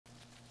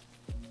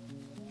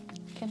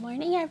Good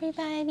morning,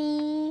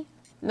 everybody.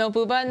 No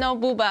booba, no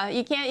booba.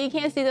 You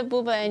can't see the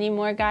booba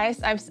anymore,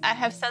 guys. I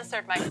have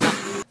censored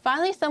myself.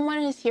 Finally, someone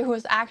is here who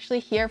is actually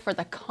here for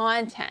the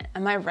content.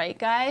 Am I right,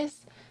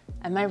 guys?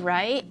 Am I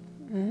right?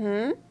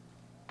 Mm-hmm.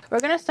 We're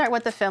gonna start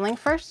with the filling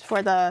first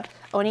for the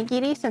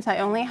onigiri. Since I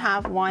only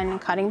have one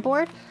cutting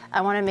board, I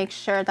wanna make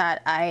sure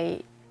that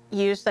I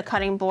use the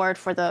cutting board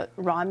for the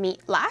raw meat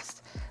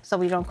last, so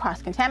we don't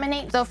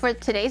cross-contaminate. So for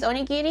today's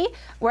onigiri,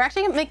 we're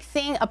actually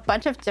mixing a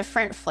bunch of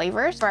different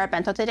flavors for our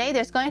bento today.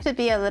 There's going to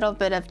be a little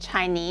bit of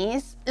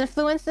Chinese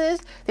influences.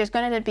 There's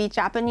going to be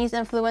Japanese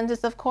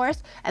influences, of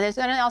course, and there's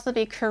going to also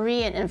be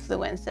Korean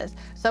influences.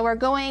 So we're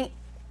going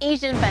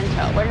Asian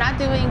bento. We're not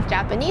doing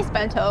Japanese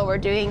bento, we're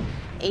doing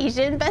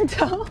Asian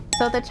bento.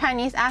 So the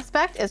Chinese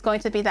aspect is going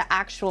to be the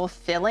actual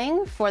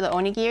filling for the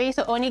onigiri.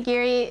 So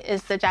onigiri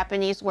is the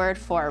Japanese word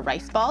for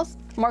rice balls.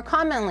 More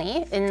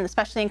commonly,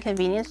 especially in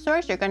convenience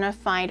stores, you're gonna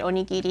find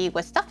onigiri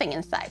with stuffing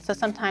inside. So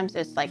sometimes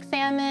it's like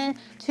salmon,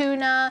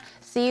 tuna,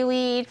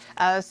 seaweed,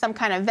 some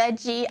kind of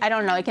veggie. I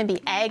don't know, it can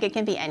be egg, it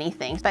can be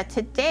anything. But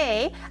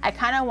today, I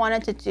kind of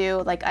wanted to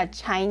do like a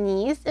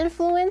Chinese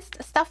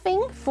influenced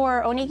stuffing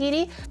for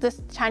onigiri.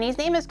 This Chinese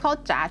name is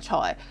called 炸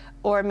菜,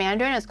 or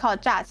Mandarin is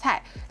called 榨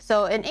菜.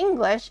 So in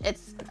English,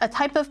 it's a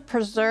type of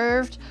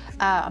preserved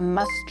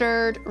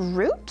mustard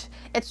root.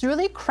 It's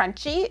really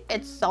crunchy,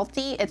 it's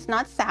salty, it's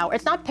not sour,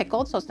 it's not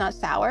pickled, so it's not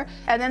sour.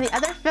 And then the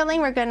other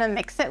filling we're gonna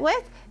mix it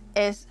with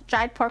is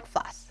dried pork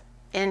floss.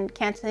 In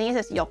Cantonese,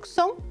 it's yok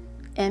song.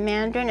 In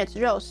Mandarin, it's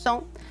rou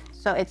song.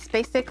 So it's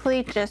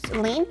basically just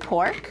lean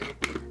pork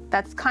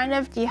that's kind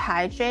of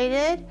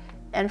dehydrated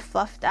and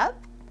fluffed up.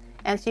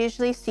 And it's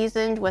usually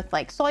seasoned with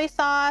like soy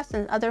sauce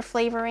and other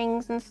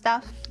flavorings and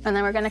stuff. And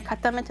then we're gonna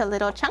cut them into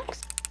little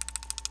chunks.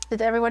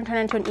 Did everyone turn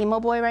into an emo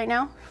boy right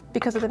now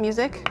because of the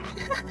music?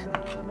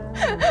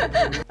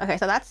 Okay,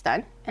 so that's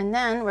done. And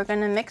then we're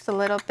gonna mix a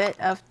little bit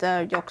of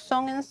the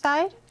yoksong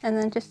inside and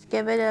then just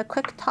give it a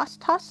quick toss.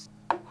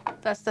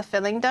 That's the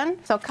filling done.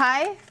 So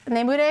Kai,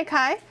 Nemure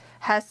Kai,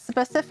 has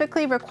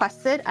specifically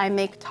requested I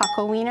make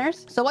taco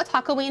wieners. So what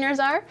taco wieners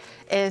are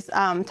is,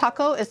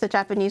 taco is the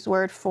Japanese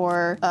word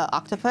for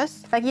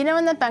octopus. Like, you know,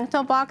 in the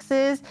bento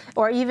boxes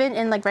or even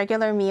in like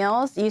regular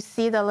meals, you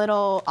see the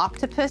little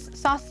octopus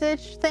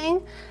sausage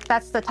thing.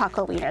 That's the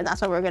taco wiener.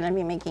 That's what we're gonna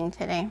be making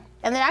today.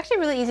 And they're actually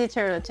really easy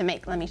to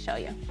make. Let me show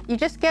you. You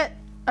just get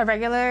a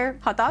regular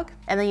hot dog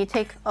and then you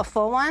take a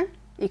full one,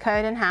 you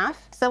cut it in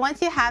half. So once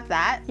you have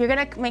that, you're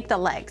gonna make the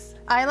legs.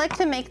 I like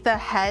to make the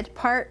head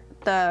part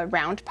the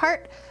round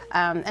part,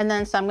 and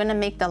then so I'm gonna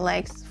make the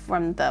legs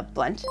from the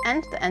blunt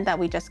end, the end that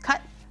we just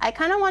cut. I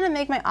kind of want to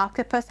make my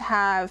octopus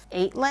have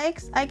 8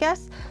 legs, I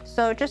guess.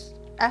 So just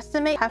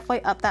estimate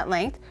halfway up that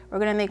length. We're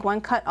gonna make one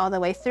cut all the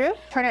way through,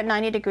 turn it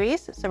 90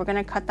 degrees. So we're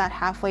gonna cut that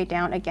halfway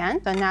down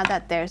again. So now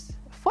that there's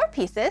 4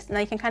 pieces, now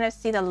you can kind of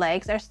see the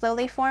legs are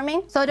slowly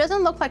forming. So it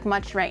doesn't look like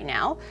much right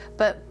now,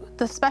 but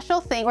the special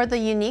thing or the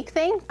unique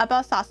thing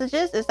about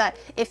sausages is that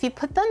if you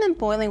put them in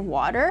boiling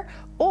water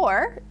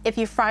or if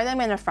you fry them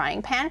in a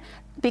frying pan,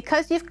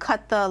 because you've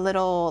cut the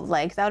little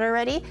legs out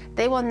already,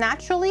 they will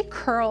naturally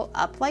curl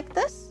up like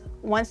this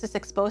once it's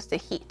exposed to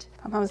heat.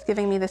 Mom's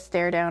giving me the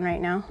stare down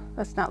right now.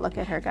 Let's not look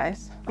at her,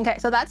 guys. Okay,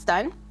 so that's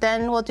done.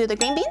 Then we'll do the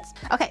green beans.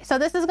 Okay, so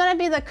this is gonna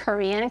be the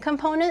Korean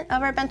component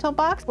of our bento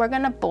box. We're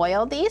gonna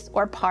boil these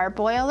or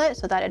parboil it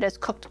so that it is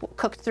cooked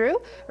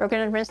through. We're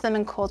gonna rinse them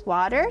in cold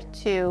water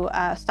to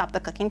stop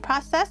the cooking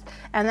process.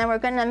 And then we're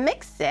gonna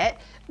mix it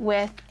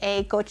with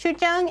a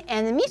gochujang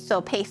and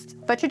miso paste.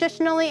 But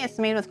traditionally, it's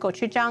made with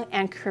gochujang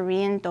and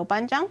Korean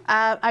dobanjang.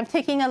 I'm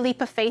taking a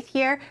leap of faith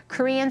here.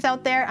 Koreans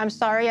out there, I'm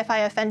sorry if I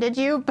offended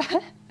you,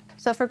 but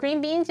so for green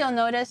beans, you'll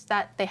notice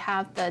that they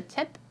have the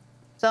tip.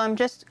 So I'm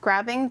just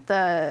grabbing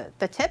the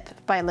tip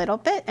by a little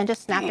bit and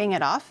just snapping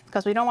it off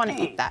because we don't want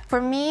to eat that. For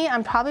me,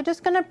 I'm probably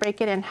just gonna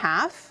break it in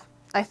half.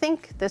 I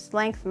think this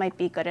length might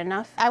be good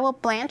enough. I will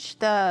blanch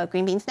the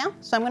green beans now.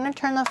 So I'm gonna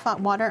turn the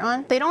water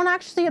on. They don't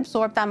actually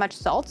absorb that much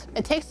salt.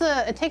 It takes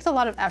a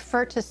lot of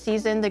effort to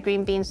season the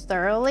green beans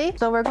thoroughly.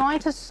 So we're going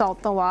to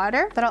salt the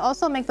water, but I'll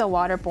also make the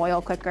water boil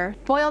quicker.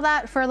 Boil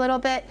that for a little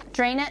bit,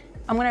 drain it.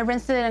 I'm gonna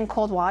rinse it in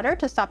cold water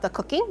to stop the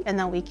cooking, and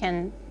then we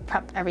can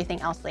prep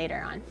everything else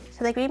later on.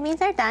 So the green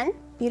beans are done.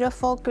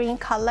 Beautiful green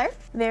color,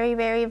 very,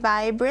 very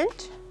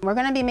vibrant. We're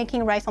gonna be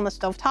making rice on the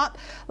stovetop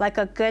like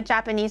a good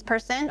Japanese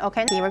person,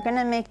 okay? We're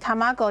gonna make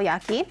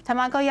tamagoyaki.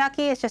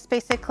 Tamagoyaki is just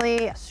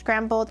basically a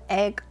scrambled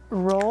egg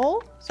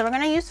roll. So we're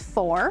gonna use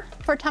 4.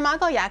 For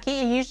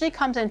tamagoyaki, it usually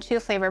comes in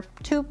two flavor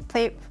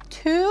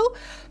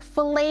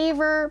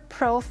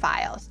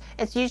profiles.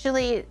 It's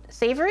usually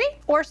savory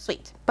or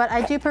sweet, but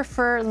I do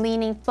prefer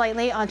leaning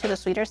slightly onto the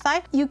sweeter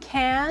side. You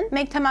can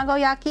make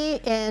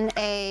tamagoyaki in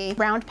a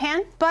round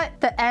pan, but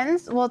the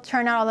ends will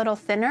turn out a little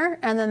thinner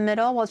and the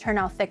middle will turn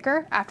out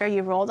thicker after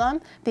you roll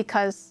them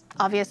because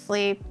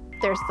obviously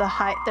there's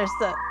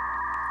the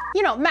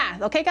You know,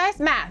 math, okay guys?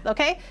 Math,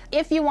 okay?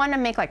 If you want to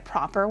make like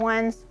proper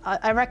ones,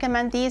 I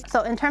recommend these.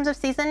 So in terms of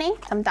seasoning,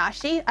 some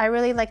dashi. I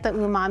really like the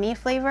umami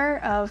flavor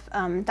of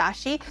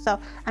dashi. So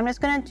I'm just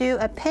gonna do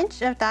a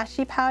pinch of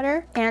dashi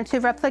powder. And to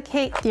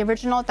replicate the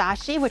original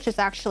dashi, which is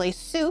actually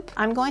soup,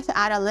 I'm going to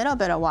add a little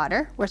bit of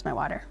water. Where's my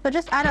water? So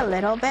just add a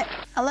little bit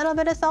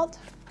of salt.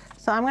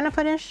 So I'm gonna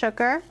put in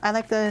sugar. I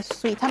like the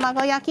sweet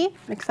tamagoyaki.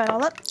 Mix that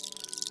all up.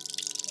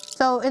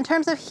 So in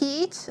terms of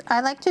heat,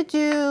 I like to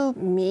do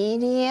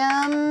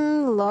medium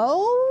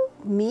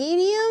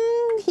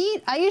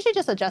heat. I usually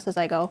just adjust as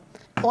I go.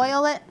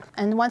 Oil it,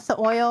 and once the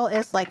oil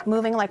is like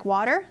moving like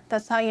water,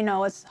 that's how you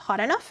know it's hot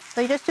enough.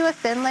 So you just do a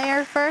thin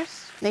layer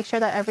first. Make sure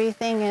that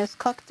everything is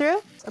cooked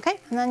through. Okay,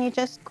 and then you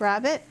just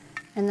grab it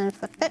and then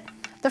flip it.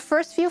 The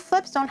first few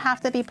flips don't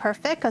have to be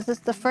perfect because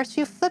the first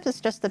few flips is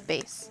just the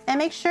base. And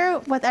make sure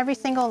with every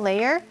single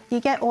layer, you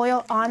get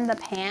oil on the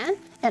pan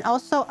and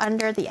also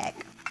under the egg.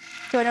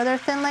 Do another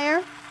thin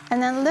layer and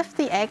then lift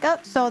the egg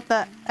up so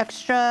the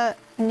extra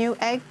new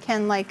egg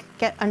can like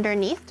get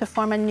underneath to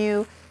form a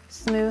new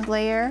smooth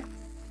layer.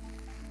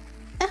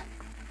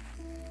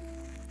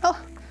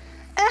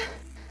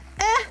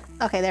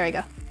 Okay, there we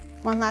go.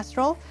 One last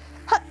roll.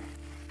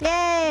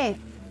 Yay!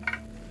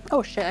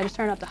 Oh shit, I just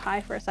turned up the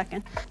high for a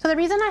second. So the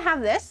reason I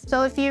have this,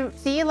 so if you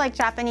see like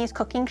Japanese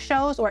cooking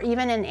shows or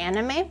even in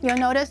anime, you'll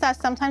notice that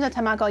sometimes the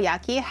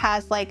tamagoyaki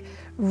has like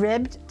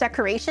ribbed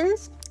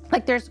decorations.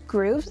 Like there's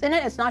grooves in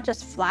it, it's not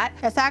just flat.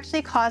 It's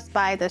actually caused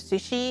by the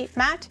sushi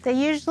mat. They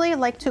usually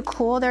like to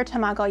cool their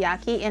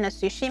tamagoyaki in a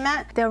sushi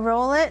mat. They'll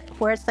roll it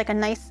where it's like a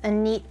nice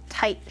and neat,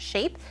 tight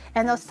shape,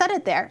 and they'll set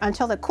it there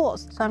until it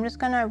cools. So I'm just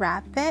gonna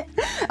wrap it.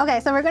 Okay,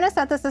 so we're gonna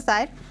set this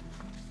aside.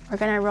 We're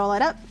gonna roll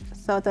it up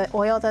so the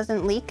oil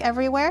doesn't leak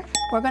everywhere.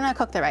 We're gonna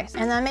cook the rice.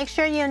 And then make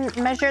sure you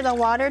measure the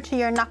water to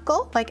your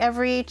knuckle, like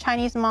every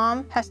Chinese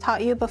mom has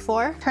taught you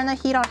before. Turn the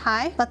heat on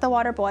high, let the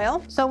water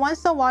boil. So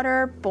once the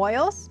water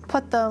boils,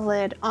 put the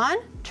lid on,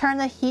 turn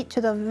the heat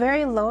to the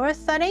very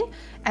lowest setting,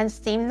 and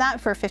steam that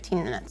for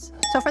 15 minutes.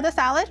 So for the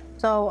salad,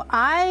 so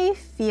I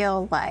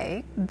feel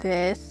like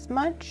this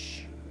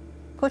much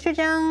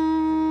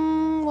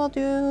gochujang will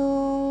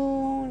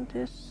do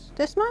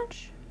this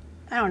much?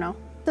 I don't know.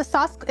 The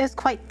sauce is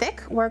quite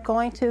thick. We're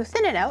going to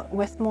thin it out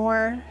with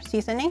more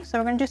seasoning. So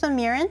we're gonna do some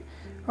mirin.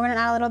 We're gonna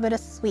add a little bit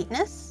of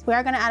sweetness. We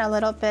are gonna add a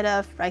little bit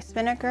of rice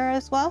vinegar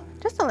as well,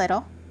 just a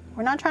little.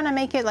 We're not trying to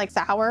make it like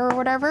sour or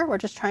whatever. We're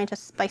just trying to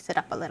spice it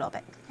up a little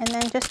bit. And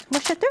then just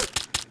mush it through.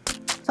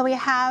 So we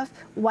have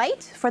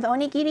white for the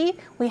onigiri,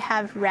 we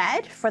have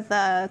red for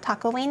the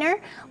taco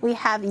wiener, we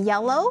have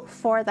yellow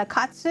for the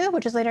katsu,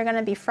 which is later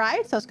gonna be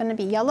fried, so it's gonna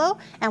be yellow,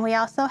 and we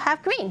also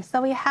have green.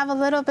 So we have a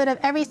little bit of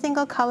every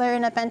single color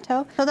in a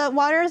bento. So the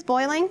water is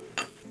boiling,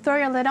 throw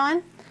your lid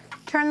on,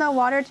 turn the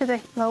water to the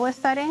lowest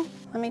setting.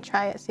 Let me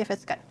try it, see if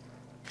it's good.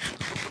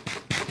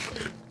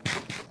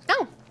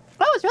 Oh,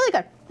 it's really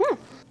good.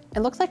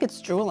 It looks like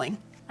it's drooling.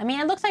 I mean,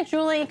 it looks like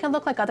drooling, it can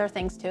look like other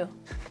things too.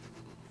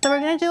 So we're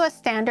gonna do a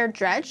standard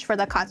dredge for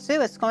the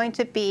katsu. It's going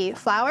to be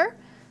flour,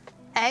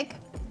 egg,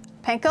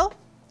 panko,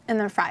 and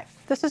then fry.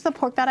 This is the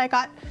pork that I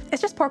got. It's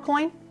just pork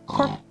loin,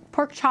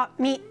 pork chop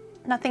meat,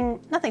 nothing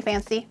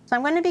fancy. So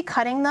I'm gonna be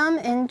cutting them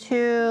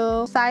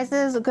into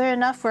sizes good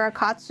enough for a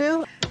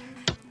katsu.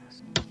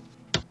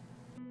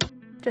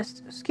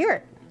 Just skewer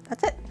it,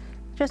 that's it.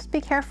 Just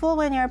be careful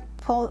when you're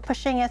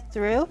pushing it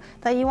through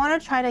that you wanna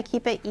try to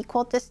keep it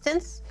equal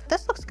distance.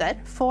 This looks good.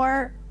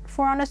 Four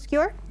on a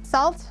skewer.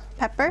 Salt,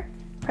 pepper.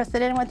 Press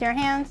it in with your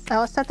hands. I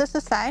will set this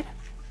aside.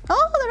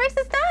 Oh, the rice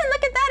is done.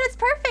 Look at that. It's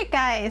perfect,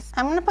 guys.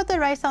 I'm gonna put the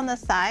rice on the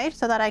side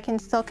so that I can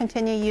still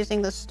continue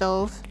using the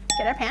stove.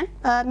 Get our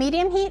pan.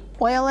 Medium heat.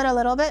 Oil it a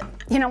little bit.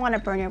 You don't want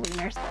to burn your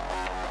wieners.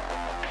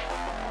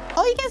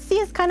 Oh, you can see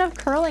it's kind of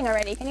curling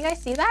already. Can you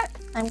guys see that?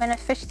 I'm gonna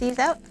fish these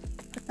out.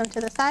 Put them to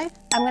the side.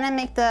 I'm gonna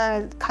make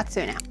the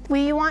katsu now.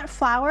 We want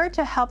flour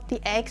to help the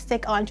egg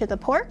stick onto the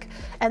pork.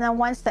 And then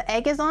once the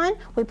egg is on,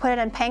 we put it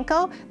in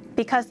panko,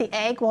 because the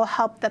egg will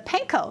help the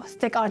panko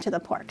stick onto the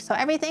pork. So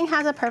everything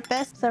has a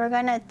purpose. So we're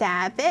gonna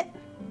dab it,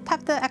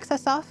 tap the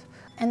excess off,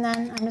 and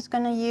then I'm just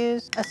gonna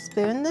use a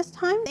spoon this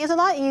time. It's a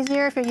lot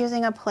easier if you're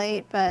using a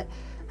plate, but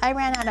I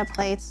ran out of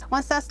plates.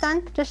 Once that's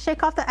done, just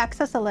shake off the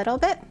excess a little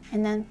bit,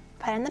 and then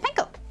put it in the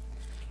panko.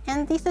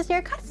 And this is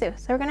your katsu.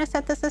 So we're gonna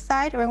set this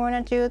aside. We're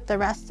gonna do the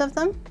rest of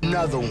them.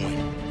 Another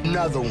one,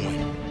 another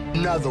one,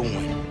 another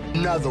one,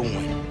 another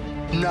one,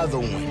 another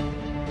one.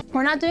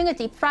 We're not doing a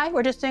deep fry,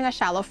 we're just doing a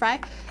shallow fry.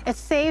 It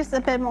saves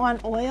a bit more on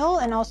oil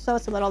and also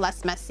it's a little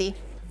less messy.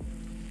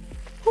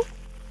 Ooh.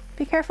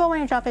 Be careful when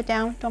you drop it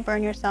down, don't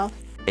burn yourself.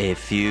 A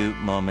few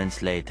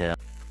moments later.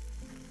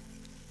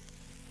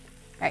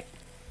 Right.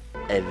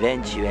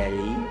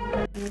 Eventually.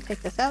 Let me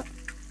take this out.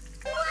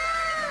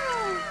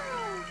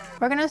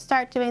 We're gonna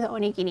start doing the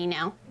onigiri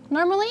now.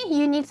 Normally,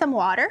 you need some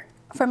water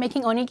for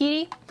making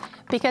onigiri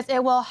because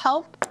it will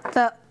help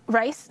the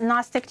rice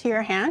not stick to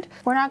your hand.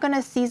 We're not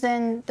gonna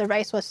season the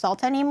rice with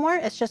salt anymore.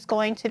 It's just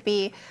going to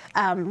be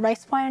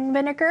rice wine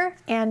vinegar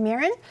and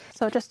mirin.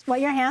 So just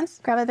wet your hands,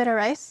 grab a bit of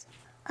rice.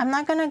 I'm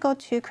not gonna go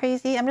too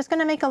crazy. I'm just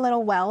gonna make a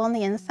little well on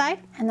the inside,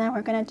 and then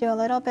we're gonna do a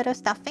little bit of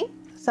stuffing.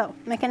 So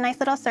make a nice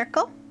little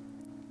circle.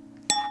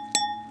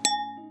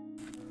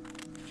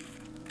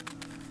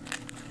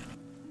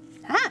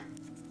 Ah!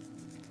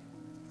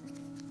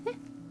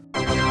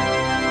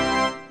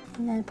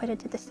 And then put it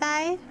to the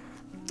side.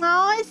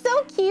 Oh, it's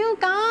so cute,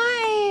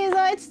 guys.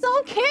 Oh, it's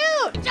so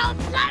cute. Don't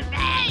let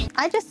me.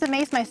 I just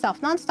amaze myself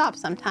nonstop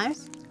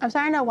sometimes. I'm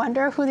starting to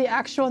wonder who the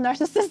actual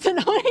narcissist in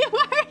Oni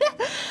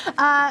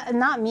are.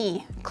 Not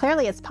me.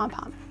 Clearly it's Pom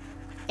Pom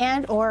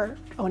and or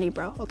Oni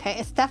Bro, okay?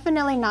 It's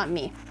definitely not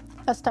me.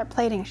 Let's start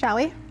plating, shall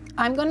we?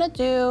 I'm gonna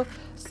do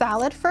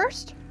salad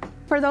first.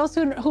 For those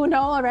who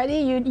know already,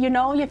 you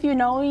know, if you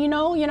know, you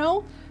know, you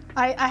know.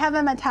 I have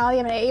a mentality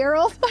of an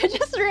 8-year-old, I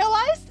just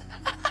realized.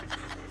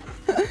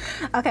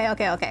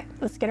 Okay.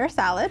 Let's get our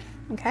salad,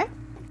 okay?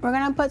 We're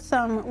gonna put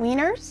some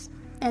wieners,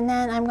 and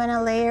then I'm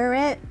gonna layer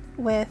it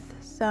with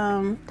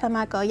some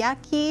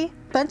tamagoyaki.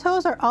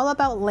 Bentos are all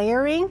about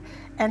layering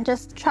and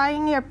just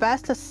trying your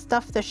best to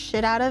stuff the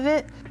shit out of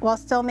it while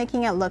still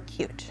making it look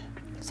cute.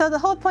 So the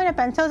whole point of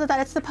bentos is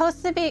that it's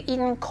supposed to be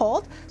eaten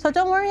cold, so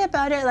don't worry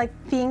about it like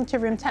being to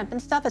room temp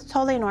and stuff. It's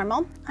totally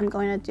normal. I'm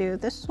going to do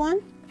this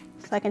one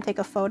so I can take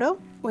a photo.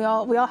 We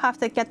all have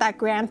to get that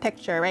grand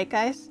picture, right,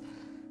 guys?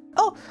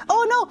 Oh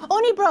no,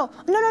 Oni Bro,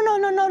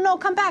 no,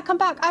 come back.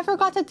 I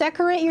forgot to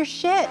decorate your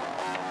shit.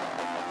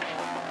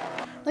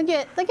 Look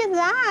at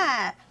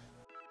that.